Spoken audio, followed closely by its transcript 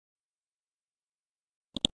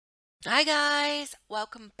Hi guys,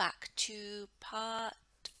 welcome back to part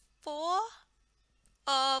 4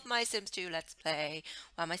 of my Sims 2 Let's Play.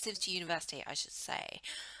 Well, my Sims 2 University, I should say.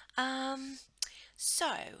 Um,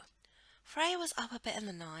 so, Freya was up a bit in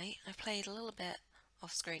the night. I played a little bit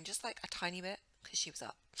off screen, just like a tiny bit, because she was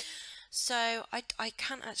up. So, I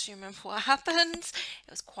can't actually remember what happened. It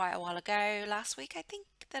was quite a while ago, last week I think,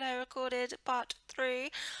 that I recorded part 3.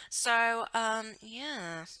 So,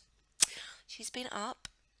 yeah, she's been up.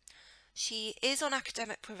 She is on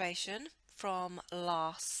academic probation from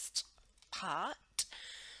last part.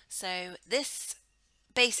 So this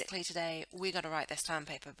basically today we're gonna write this term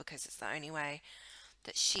paper because it's the only way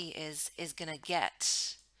that she is gonna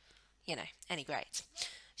get, any grades.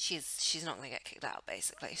 She's not gonna get kicked out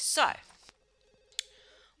basically. So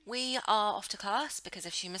we are off to class because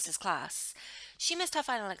if she misses class, she missed her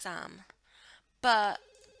final exam. But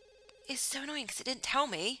it's so annoying because it didn't tell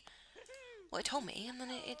me. Well, it told me and then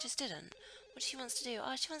it just didn't. What she wants to do?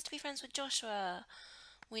 Oh, she wants to be friends with Joshua.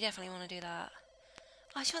 We definitely want to do that.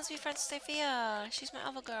 Oh, she wants to be friends with Sophia. She's my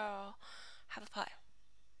other girl. Have a pie.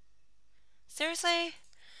 Seriously?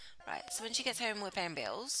 Right, so when she gets home, we're paying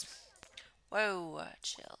bills. Whoa,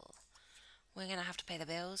 chill. We're gonna have to pay the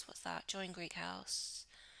bills. What's that? Join Greek house.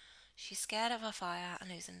 She's scared of her fire and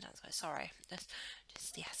losing dance. Sorry.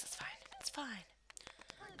 Yes, it's fine. It's fine.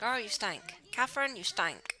 Girl, you stank. Catherine, you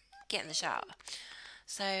stank. Get in the shower.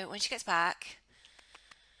 So when she gets back,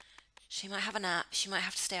 she might have a nap. She might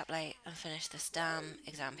have to stay up late and finish this damn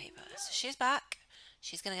exam paper. So she's back.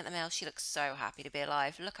 She's going to get the mail. She looks so happy to be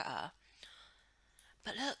alive. Look at her.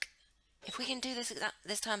 But look, if we can do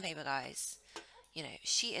this term paper, guys,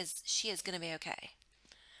 she is going to be okay.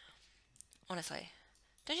 Honestly.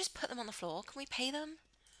 Don't just put them on the floor. Can we pay them?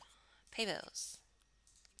 Pay bills.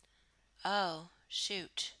 Oh,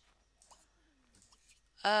 shoot.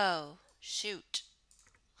 Oh, shoot.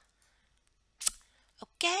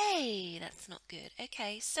 Okay, that's not good.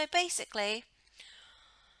 Okay, so basically,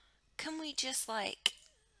 can we just like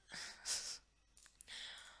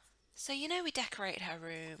so we decorated her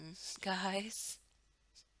room, guys.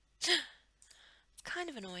 It's kind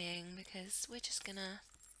of annoying because we're just gonna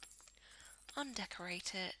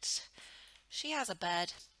undecorate it. She has a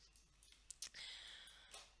bed.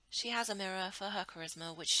 She has a mirror for her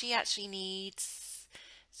charisma, which she actually needs.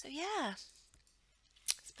 So yeah,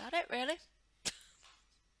 that's about it really.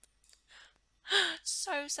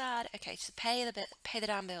 So sad. Okay, so pay the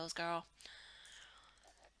damn bills, girl.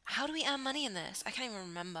 How do we earn money in this? I can't even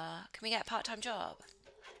remember. Can we get a part-time job?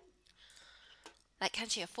 Like, can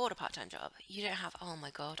she afford a part-time job? You don't have. Oh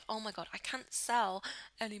my god. Oh my god. I can't sell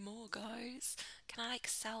anymore, guys. Can I like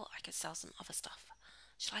sell? I could sell some other stuff.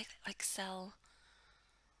 Should I like sell?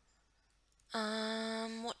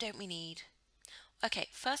 What don't we need? Okay,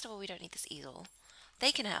 first of all, we don't need this easel.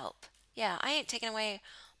 They can help. Yeah, I ain't taking away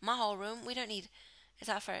my whole room. We don't need. Is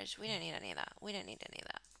that a fridge? We don't need any of that. We don't need any of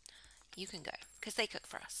that. You can go because they cook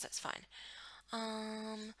for us. That's fine.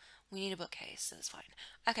 Um, we need a bookcase. So that's fine.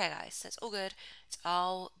 Okay, guys, that's all good. It's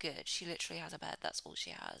all good. She literally has a bed. That's all she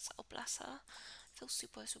has. Oh, bless her. I feel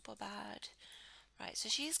super, super bad. Right, so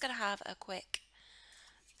she's gonna have a quick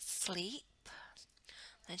sleep.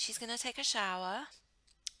 Then she's gonna take a shower.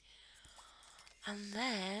 And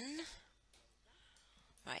then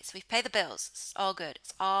right, so we've paid the bills. It's all good.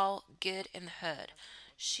 It's all good in the hood.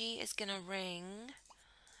 She is gonna ring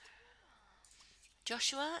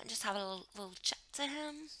Joshua and just have a little chat to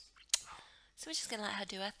him. So we're just gonna let her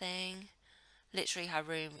do her thing. Literally, her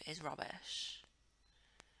room is rubbish.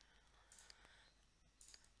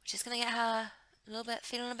 We're just gonna get her a little bit,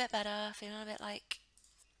 feeling a bit better, feeling a bit like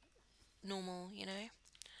normal.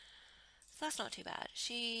 So that's not too bad.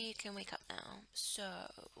 She can wake up now. So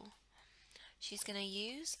she's gonna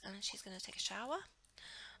use and she's gonna take a shower.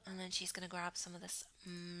 And then she's gonna grab some of this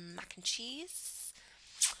mac and cheese.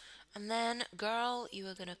 And then, girl, you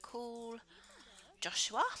are gonna call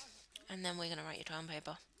Joshua. And then we're gonna write your term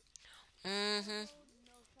paper. Can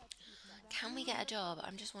we get a job?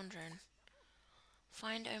 I'm just wondering.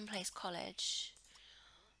 Find own place college.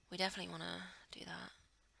 We definitely wanna do that.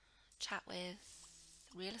 Chat with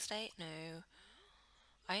real estate? No.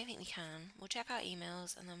 I don't think we can. We'll check our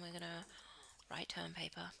emails and then we're gonna write term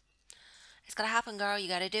paper. It's gotta happen, girl. You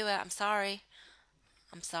gotta do it. I'm sorry.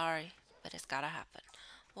 I'm sorry, but it's gotta happen.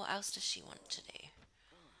 What else does she want to do?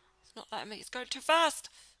 It's not letting me. It's going too fast.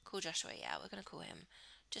 Call Joshua. Yeah, we're gonna call him.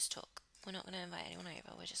 Just talk. We're not gonna invite anyone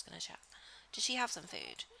over. We're just gonna chat. Did she have some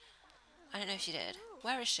food? I don't know if she did.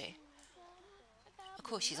 Where is she? Of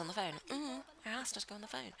course, she's on the phone. I asked her to go on the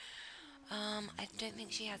phone. I don't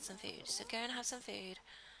think she had some food. So go and have some food.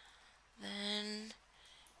 Then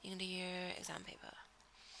you can do your exam paper.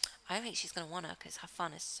 I don't think she's going to want to because her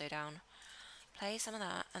fun is so down. Play some of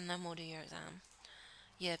that and then we'll do your exam.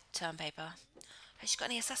 Your term paper. Has she got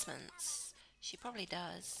any assessments? She probably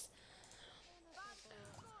does.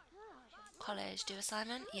 College, do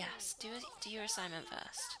assignment? Yes, do your assignment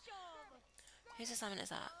first. Whose assignment is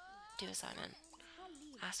that? Do assignment.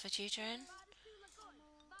 Ask for tutoring.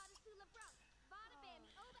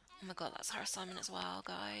 Oh my god, that's her assignment as well,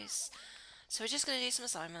 guys. So we're just going to do some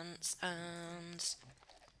assignments, and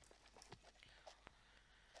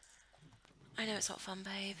I know it's not fun,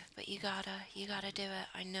 babe, but you gotta do it.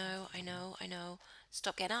 I know.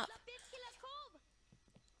 Stop getting up.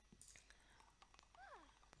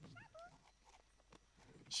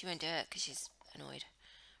 She won't do it because she's annoyed.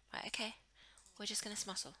 Right, okay. We're just going to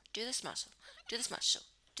smustle. Do the smustle. Do the smustle.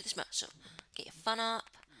 Do the smustle. Get your fun up.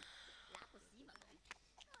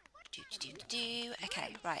 Do.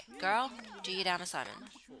 Okay, right. Girl, do your damn assignment.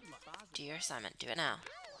 Do your assignment. Do it now.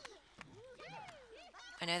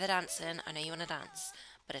 I know they're dancing. I know you want to dance.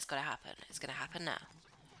 But it's got to happen. It's going to happen now.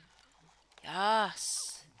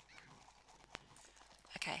 Yes.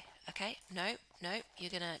 Okay. No. You're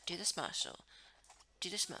going to do the smustle. Do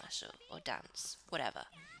the smustle. Or dance. Whatever.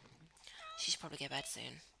 She should probably go to bed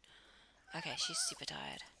soon. Okay, she's super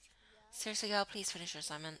tired. Seriously, girl, please finish your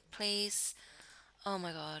assignment. Please. Oh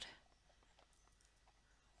my god.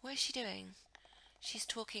 What is she doing? She's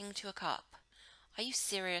talking to a cup. Are you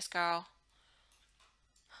serious, girl?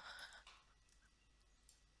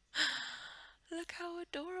 Look how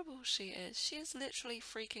adorable she is. She is literally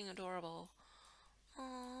freaking adorable.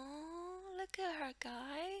 Aww, look at her,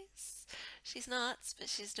 guys. She's nuts, but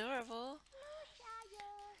she's adorable.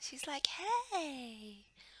 She's like, hey.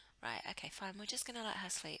 Right, okay, fine. We're just going to let her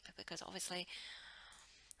sleep because obviously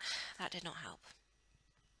that did not help.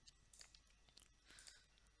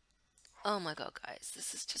 Oh my god, guys.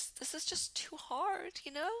 This is just too hard,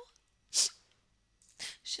 you know? It's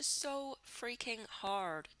just so freaking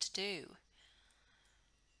hard to do.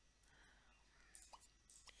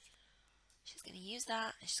 She's going to use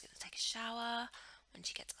that and she's going to take a shower when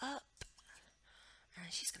she gets up.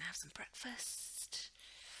 And she's going to have some breakfast.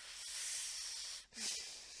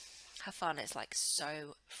 Her fun is like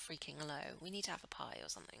so freaking low. We need to have a pie or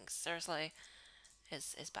something. Seriously,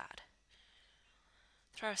 is bad.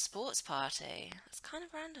 Throw a sports party. That's kind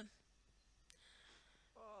of random.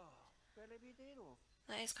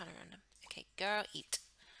 That is kind of random. Okay, girl, eat.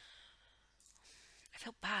 I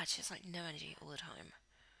feel bad. She has like no energy all the time.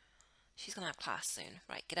 She's going to have class soon.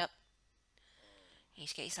 Right, get up. You need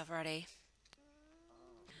to get yourself ready.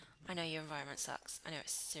 I know your environment sucks. I know it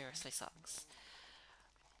seriously sucks.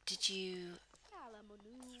 Did you...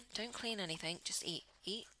 Don't clean anything. Just eat.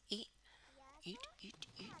 Eat.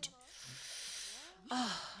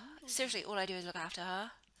 Oh, seriously, all I do is look after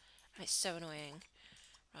her. And it's so annoying.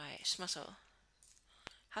 Right, schmustle.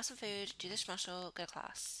 Have some food. Do the schmustle. Go to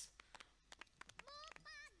class.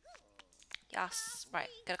 Yes. Right,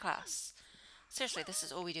 go to class. Seriously, this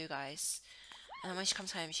is all we do, guys. And then when she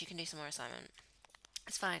comes home, she can do some more assignment.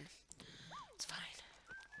 It's fine. It's fine.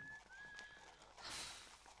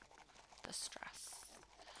 The stress.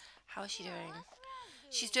 How is she doing?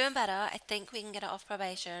 She's doing better. I think we can get her off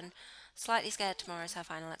probation. Slightly scared tomorrow is her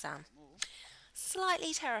final exam.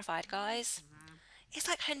 Slightly terrified, guys. It's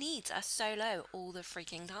like her needs are so low all the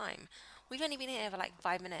freaking time. We've only been here for like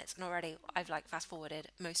 5 minutes and already I've like fast forwarded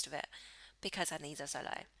most of it because her needs are so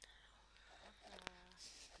low.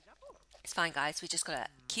 It's fine, guys. We just gotta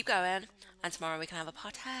keep going and tomorrow we can have a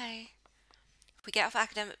party. If we get off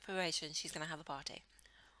academic probation, she's gonna have a party.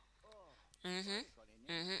 I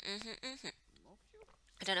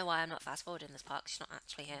don't know why I'm not fast forwarding this part. She's not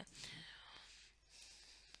actually here.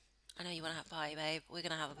 I know you want to have a party, babe. We're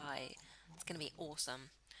gonna have a party. It's gonna be awesome.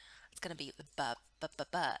 It's gonna be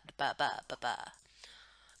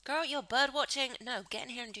Girl, you're bird watching. No, get in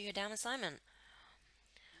here and do your damn assignment.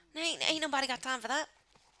 Ain't nobody got time for that.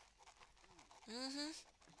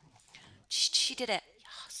 She did it.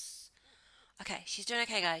 Yes. Okay, she's doing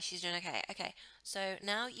okay, guys. She's doing okay. Okay, so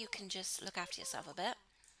now you can just look after yourself a bit.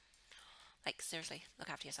 Like, seriously, look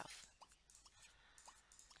after yourself.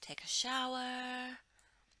 Take a shower.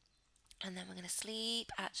 And then we're going to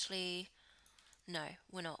sleep. Actually, no,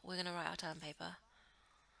 we're not. We're going to write our term paper.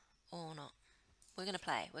 Or not. We're going to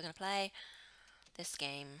play. We're going to play this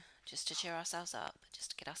game just to cheer ourselves up.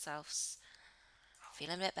 Just to get ourselves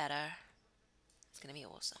feeling a bit better. It's going to be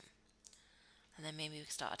awesome. And then maybe we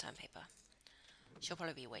can start our term paper. She'll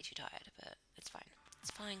probably be way too tired, but it's fine.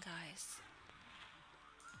 It's fine, guys.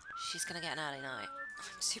 She's going to get an early night.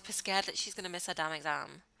 I'm super scared that she's going to miss her damn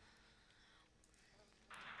exam.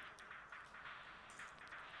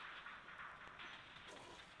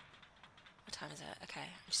 time is it? Okay,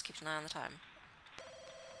 I'm just keeping an eye on the time.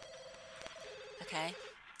 Okay,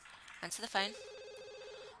 answer the phone.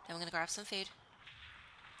 Then we're going to grab some food.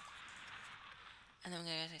 And then we're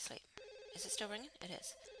going to go to sleep. Is it still ringing? It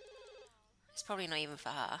is. It's probably not even for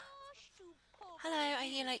her. Hello, I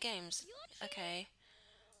hear like games. Okay.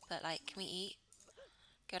 But like, can we eat?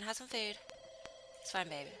 Go and have some food. It's fine,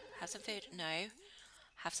 babe. Have some food. No.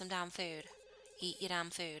 Have some damn food. Eat your damn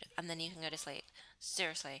food. And then you can go to sleep.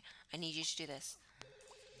 Seriously, I need you to do this.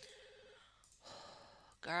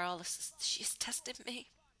 Girl, she's tested me.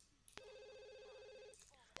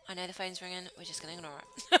 I know the phone's ringing. We're just going to ignore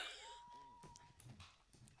it.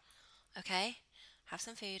 Okay? Have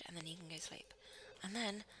some food and then you can go sleep. And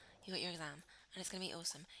then you got your exam. And it's going to be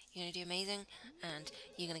awesome. You're going to do amazing. And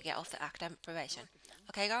you're going to get off the academic probation.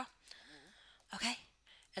 Okay, girl? Okay?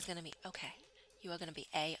 It's going to be okay. You are going to be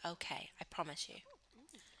A-okay. I promise you.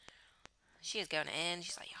 She is going in.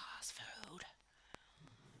 She's like, yes, food.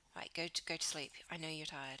 Right, go to sleep. I know you're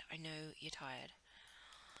tired. I know you're tired.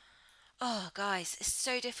 Oh, guys, it's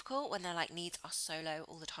so difficult when their like needs are so low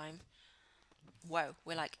all the time. Whoa,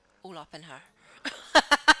 we're like all up in her.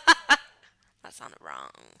 That sounded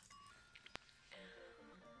wrong.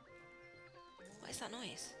 What is that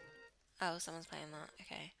noise? Oh, someone's playing that.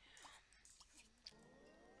 Okay.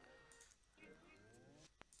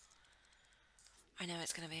 I know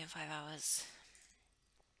it's going to be in 5 hours.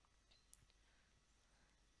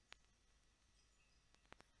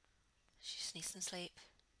 She just needs some sleep.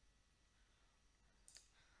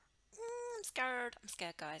 I'm scared. I'm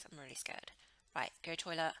scared, guys. I'm really scared. Right, go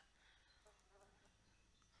toilet.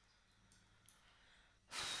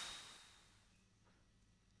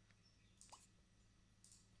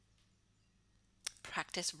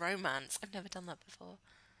 Practice romance. I've never done that before.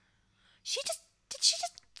 She just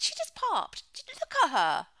popped. Look at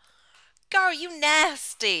her. Girl, you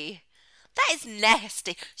nasty. That is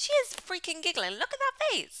nasty. She is freaking giggling. Look at that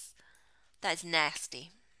face. That is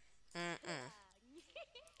nasty.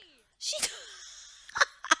 She...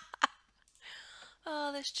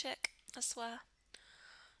 Oh, this chick. I swear.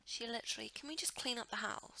 She literally... Can we just clean up the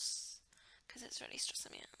house? Because it's really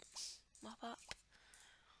stressing me out. Mop up.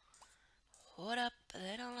 What up?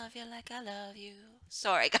 They don't love you like I love you.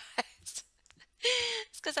 Sorry, guys.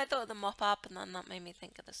 It's because I thought of the mop up, and then that made me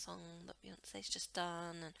think of the song that Beyonce's just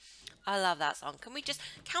done. And I love that song. Can we just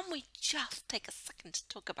take a second to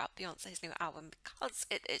talk about Beyonce's new album, because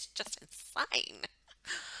it is just insane.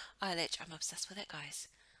 I'm obsessed with it, guys.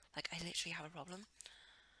 Like, I literally have a problem.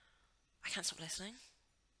 I can't stop listening.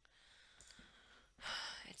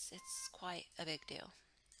 It's quite a big deal.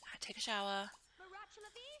 Take a shower.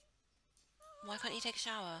 Why can't you take a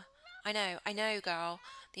shower? I know, girl.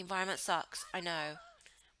 The environment sucks. I know.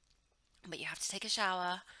 But you have to take a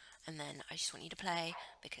shower, and then I just want you to play,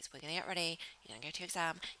 because we're going to get ready. You're going to go to your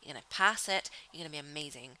exam. You're going to pass it. You're going to be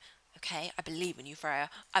amazing. Okay? I believe in you, Freya.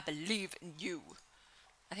 I believe in you.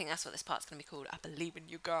 I think that's what this part's going to be called. I believe in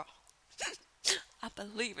you, girl. I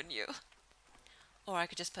believe in you. Or I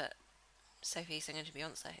could just put Sophie singing to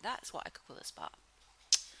Beyonce. That's what I could call this part.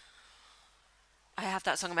 I have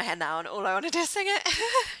that song in my head now, and all I want to do is sing it.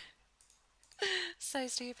 So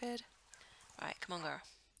stupid. Right, come on, girl.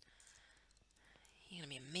 You're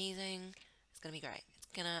going to be amazing. It's going to be great. It's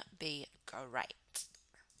going to be great.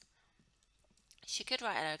 She could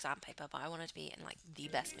write an exam paper, but I want her to be in, like, the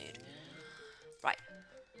best mood. Right.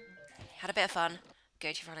 Had a bit of fun.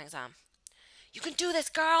 Go to your final exam. You can do this,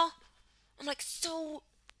 girl! I'm, like, so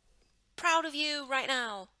proud of you right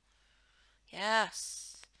now.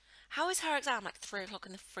 Yes. How is her exam, like, 3 o'clock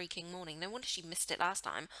in the freaking morning? No wonder she missed it last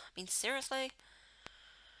time. I mean, seriously?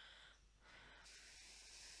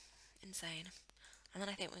 Insane. And then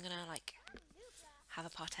I think we're gonna, like, have a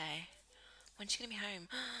party. When's she gonna be home?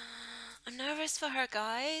 I'm nervous for her,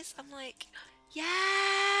 guys. I'm like,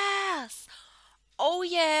 yes! Oh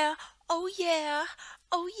yeah! Oh yeah!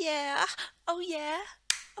 Oh yeah! Oh yeah!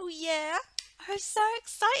 Oh yeah! I'm so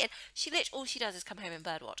excited. All she does is come home and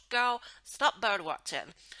birdwatch. Girl, stop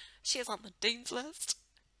birdwatching. She is on the dean's list.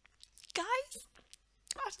 Guys,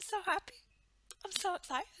 I'm so happy. I'm so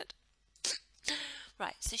excited.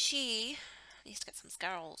 Right, so she needs to get some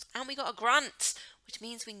skills. And we got a grant, which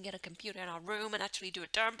means we can get a computer in our room and actually do a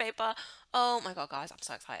term paper. Oh my god, guys, I'm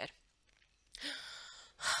so excited.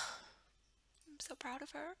 I'm so proud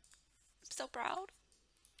of her. I'm so proud.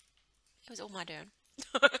 It was all my doing.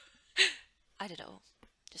 I did it all,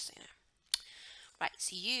 just so you know. Right,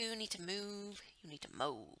 so you need to move. You need to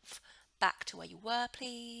move back to where you were,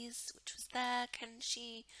 please. Which was there. Can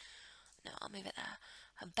she... No, I'll move it there.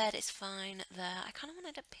 Her bed is fine there. I kind of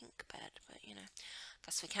wanted a pink bed, but you know,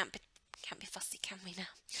 guess we can't be fussy, can we now?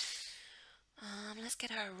 Let's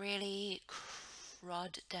get her a really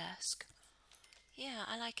crud desk. Yeah,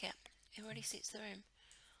 I like it. It really suits the room.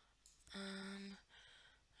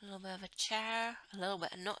 A little bit of a chair, a little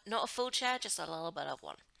bit, not a full chair, just a little bit of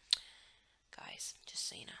one. Guys, just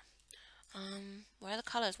so you know. Where are the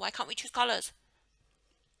colours? Why can't we choose colours?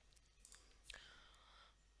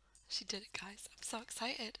 She did it, guys. I'm so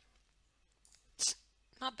excited.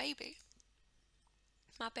 My baby.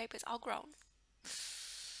 My baby's all grown.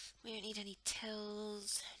 We don't need any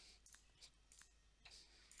tills.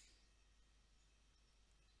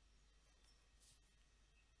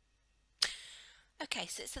 Okay,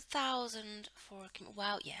 so it's 1,000 for a...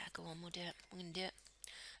 Wow, yeah, go on, we'll do it. We're going to do it.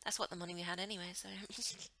 That's what the money we had anyway, so...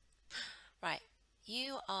 Right,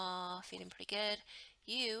 you are feeling pretty good.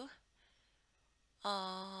 You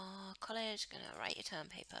are college, going to write your term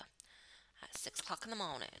paper at 6 o'clock in the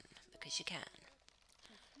morning, because you can.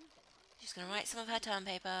 She's going to write some of her term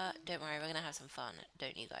paper. Don't worry, we're going to have some fun.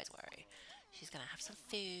 Don't you guys worry. She's going to have some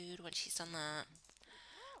food when she's done that,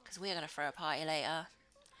 because we are going to throw a party later.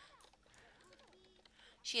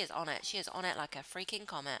 She is on it. She is on it like a freaking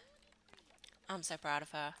comet. I'm so proud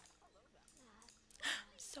of her.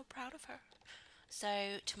 I'm so proud of her.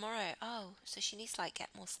 So tomorrow, oh, so she needs to like get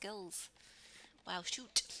more skills. Wow,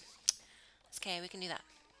 shoot. Okay, we can do that.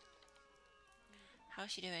 How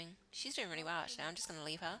is she doing? She's doing really well actually. I'm just gonna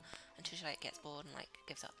leave her until she like gets bored and like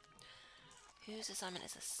gives up. Whose assignment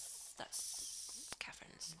is this? That's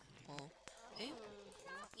Catherine's. Oh, ooh,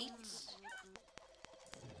 eat.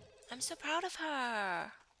 I'm so proud of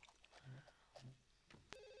her.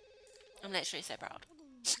 I'm literally so proud.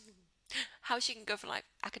 How she can go from like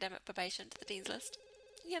academic probation to the dean's list.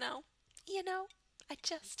 You know, I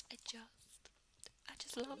just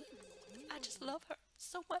love it. I just love her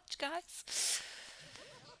so much, guys.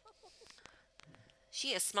 She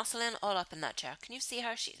is muscling all up in that chair. Can you see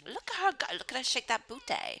her? Look at her, look at her shake that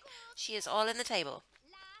booty. She is all in the table.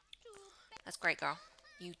 That's great, girl.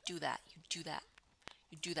 You do that. You do that.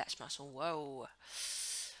 You do that, Schmuscle. Whoa.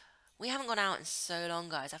 We haven't gone out in so long,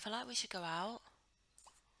 guys. I feel like we should go out.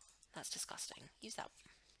 That's disgusting. Use that.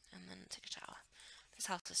 And then take a shower. This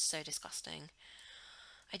house is so disgusting.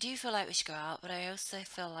 I do feel like we should go out, but I also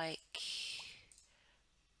feel like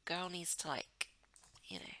girl needs to like,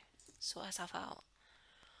 you know, sort herself out.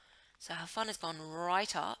 So her fun has gone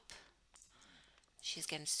right up. She's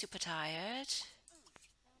getting super tired.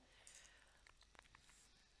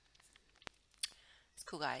 It's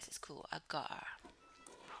cool, guys. It's cool. I got her.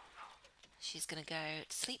 She's gonna go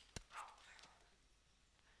to sleep.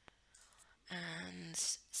 And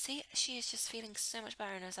see, she is just feeling so much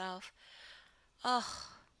better in herself. Oh,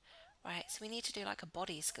 right. So we need to do like a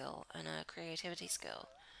body skill and a creativity skill.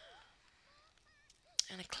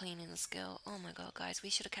 And a cleaning skill. Oh my god, guys. We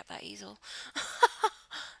should have kept that easel.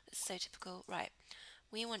 It's so typical. Right.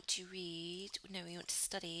 We want to read. No, we want to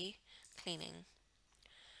study cleaning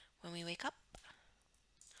when we wake up.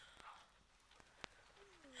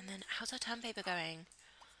 And then, how's our term paper going?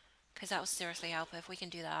 Because that will seriously help if we can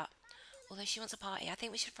do that. Although she wants a party. I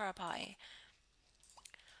think we should throw a party.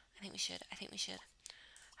 I think we should.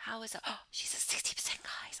 How is it? Oh, she's at 60%,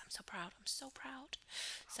 guys. I'm so proud. I'm so proud.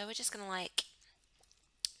 So we're just going to like...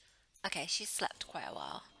 Okay, she's slept quite a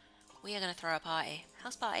while. We are going to throw a party.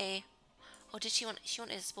 House party. Or did she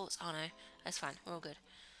wanted sports? Oh no, that's fine. We're all good.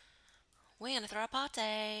 We're going to throw a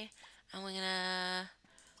party. And we're going to...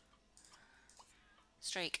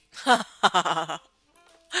 Streak.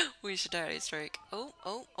 We should totally streak.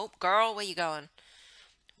 Oh, girl, where you going?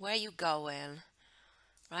 Where you going?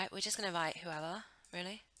 Right, we're just going to invite whoever.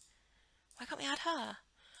 Really? Why can't we add her?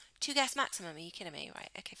 2 guests maximum, are you kidding me? Right,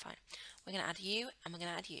 okay, fine. We're going to add you, and we're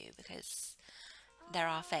going to add you, because they're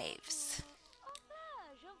our faves.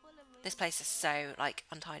 This place is so, like,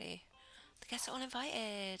 untidy. The guests are all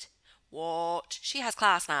invited. What? She has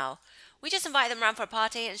class now. We just invited them around for a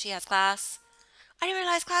party, and she has class. I didn't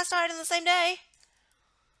realise class started on the same day.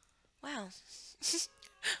 Wow.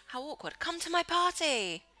 How awkward. Come to my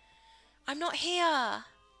party. I'm not here.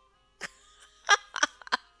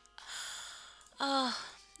 Oh,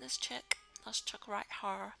 this chick. Let's check right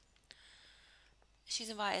her. She's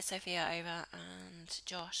invited Sophia over and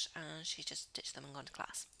Josh, and she just ditched them and gone to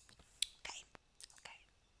class. Okay.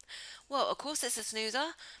 Well, of course it's a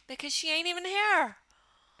snoozer, because she ain't even here.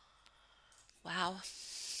 Wow.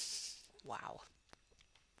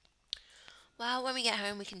 Well, when we get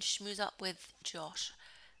home, we can schmooze up with Josh.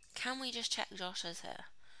 Can we just check Josh is here?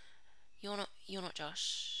 You're not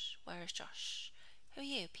Josh. Where is Josh? Who are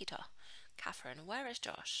you? Peter. Catherine. Where is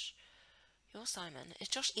Josh? You're Simon. Is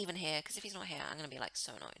Josh even here? Because if he's not here, I'm going to be like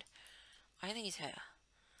so annoyed. I think he's here.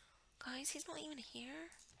 Guys, he's not even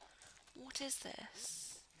here. What is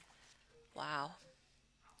this? Wow.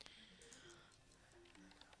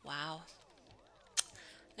 Wow.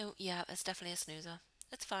 No, yeah, it's definitely a snoozer.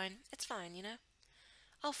 It's fine. It's fine, you know?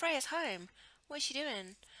 Oh, Freya's home. What is she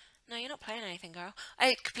doing? No, you're not playing anything, girl.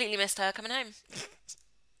 I completely missed her coming home.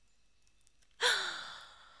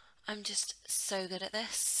 I'm just so good at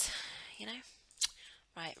this, you know?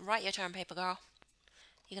 Right, write your term paper, girl.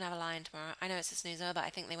 You can have a line tomorrow. I know it's a snoozer, but I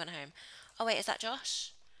think they went home. Oh, wait, is that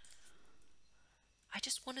Josh? I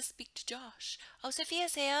just want to speak to Josh. Oh,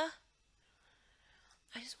 Sophia's here.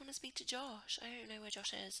 I just want to speak to Josh. I don't know where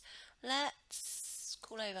Josh is. Let's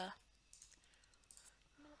call over.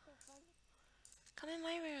 Come in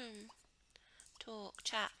my room. Talk,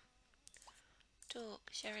 chat.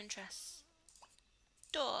 Talk, share interests.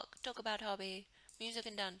 Talk about hobby. Music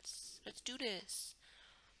and dance. Let's do this.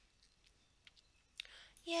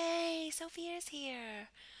 Yay, Sophia's here.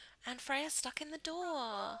 And Freya's stuck in the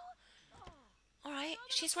door. Alright,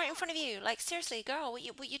 she's right in front of you. Like, seriously, girl, what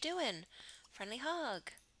you doing? Friendly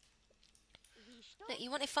hug. Look,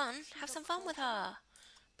 you wanted fun? Have some fun with her.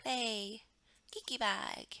 Play. Geeky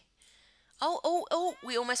bag. Oh,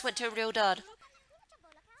 we almost went to a real dud.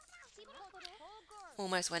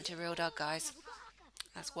 Almost went to a real dud, guys.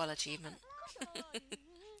 That's well achievement.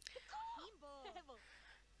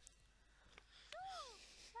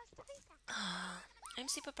 I'm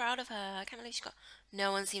super proud of her. I can't believe she got...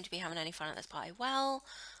 No one seemed to be having any fun at this party. Well,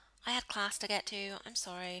 I had class to get to. I'm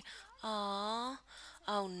sorry. Aww.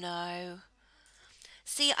 Oh, no.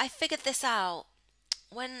 See, I figured this out.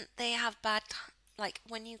 When they have bad... Like,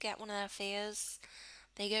 when you get one of their fears,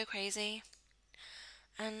 they go crazy.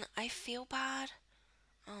 And I feel bad.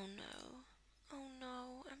 Oh, no. Oh,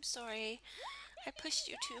 no. I'm sorry. I pushed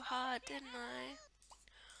you too hard, didn't I?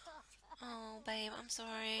 Oh, babe, I'm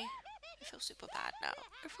sorry. I feel super bad now.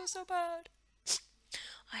 I feel so bad.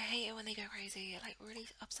 I hate it when they go crazy. It, like, really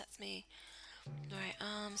upsets me. Alright,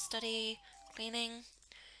 study, cleaning.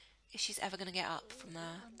 If she's ever gonna get up from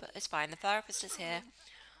there. But it's fine. The therapist is here.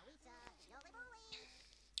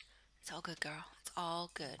 It's all good, girl. It's all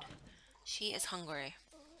good. She is hungry.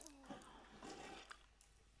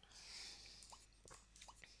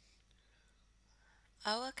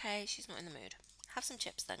 Oh, okay. She's not in the mood. Have some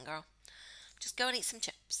chips then, girl. Just go and eat some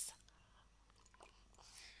chips.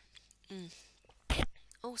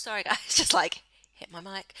 Oh, sorry, guys. Just, like, hit my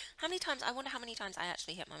mic. How many times? I wonder how many times I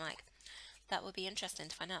actually hit my mic. That would be interesting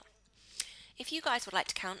to find out. If you guys would like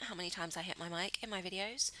to count how many times I hit my mic in my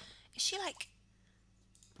videos, is she like...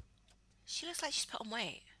 She looks like she's put on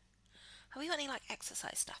weight. Have we got any, like,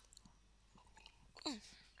 exercise stuff?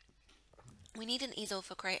 We need an easel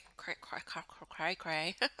for cray.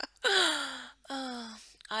 Oh,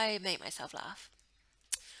 I make myself laugh.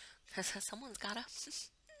 Someone's gotta.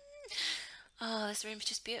 Oh, this room's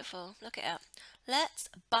just beautiful. Look at it. Let's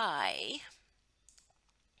buy...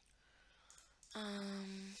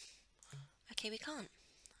 Okay, we can't.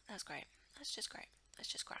 That's great. That's just great. That's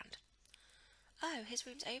just grand. Oh, his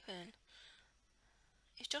room's open.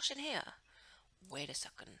 Is Josh in here? Wait a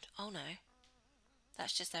second. Oh no.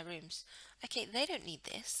 That's just their rooms. Okay, they don't need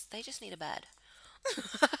this. They just need a bed.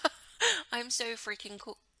 I'm so freaking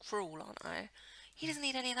cruel, aren't I? He doesn't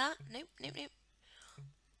need any of that. Nope.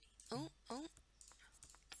 Oh.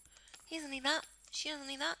 He doesn't need that. She doesn't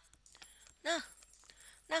need that. Nah.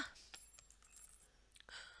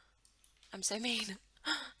 I'm so mean.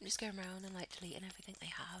 I'm just going around and, like, deleting everything they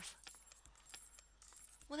have.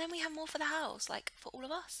 Well, then we have more for the house, like, for all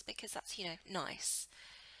of us, because that's, you know, nice.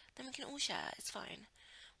 Then we can all share. It's fine.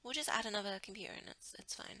 We'll just add another computer and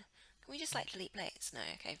it's fine. Can we just, like, delete plates? No,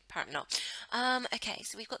 okay, apparently not. Okay,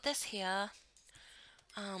 so we've got this here.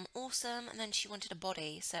 Awesome. And then she wanted a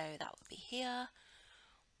body, so that would be here.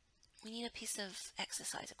 We need a piece of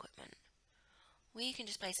exercise equipment. We can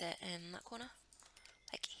just place it in that corner.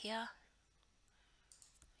 Like here.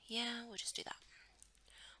 Yeah, we'll just do that.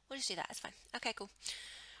 It's fine. Okay, cool.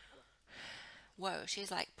 Whoa,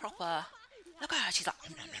 she's like proper. Look at her, she's like...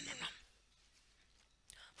 Nom, nom, nom, nom.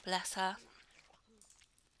 Bless her.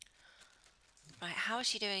 Right, how is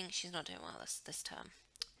she doing? She's not doing well this term.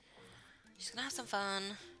 She's gonna have some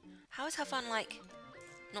fun. How is her fun, like,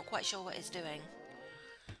 not quite sure what it's doing?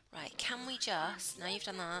 Right, can we just... Now you've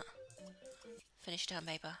done that. Finish term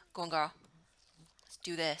paper. Go on, girl. Let's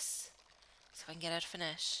do this. So I can get her to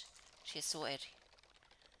finish. She is sorted.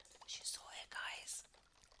 She's sorted, guys.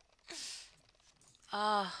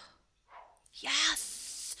 Ah.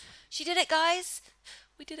 Yes! She did it, guys!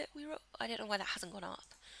 We did it. I don't know why that hasn't gone up.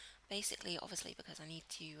 Basically, obviously, because I need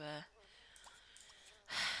to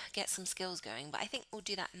get some skills going. But I think we'll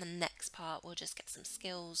do that in the next part. We'll just get some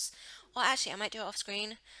skills Or actually, I might do it off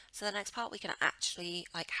screen. So the next part we can actually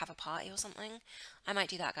like have a party or something. I might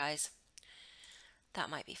do that, guys. That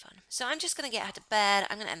might be fun. So I'm just going to get her to bed.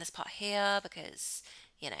 I'm going to end this part here because,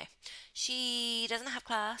 you know, she doesn't have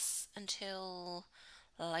class until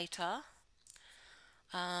later.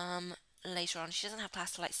 Later on. She doesn't have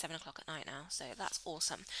class till like 7 o'clock at night now. So that's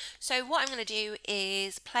awesome. So what I'm going to do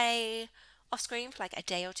is play off screen for like a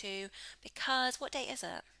day or two because what day is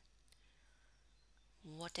it?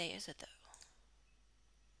 What day is it though?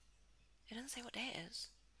 It doesn't say what day it is.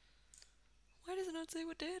 Why does it not say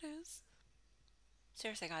what day it is?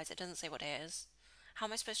 Seriously, guys, it doesn't say what day it is. How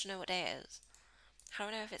am I supposed to know what day it is? How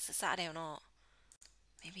do I know if it's a Saturday or not?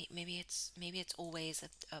 Maybe it's always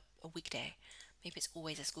a weekday. Maybe it's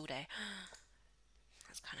always a school day.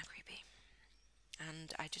 That's kind of creepy.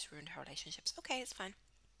 And I just ruined her relationships. Okay, it's fine.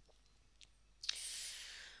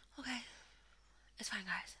 Okay, it's fine,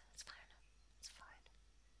 guys. It's fine. It's fine.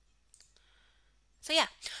 So yeah,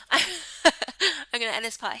 I'm gonna end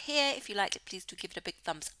this part here. If you liked it, please do give it a big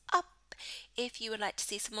thumbs up. If you would like to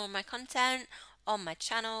see some more of my content on my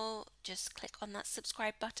channel, just click on that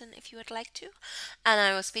subscribe button if you would like to. And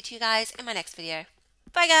I will speak to you guys in my next video.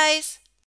 Bye, guys!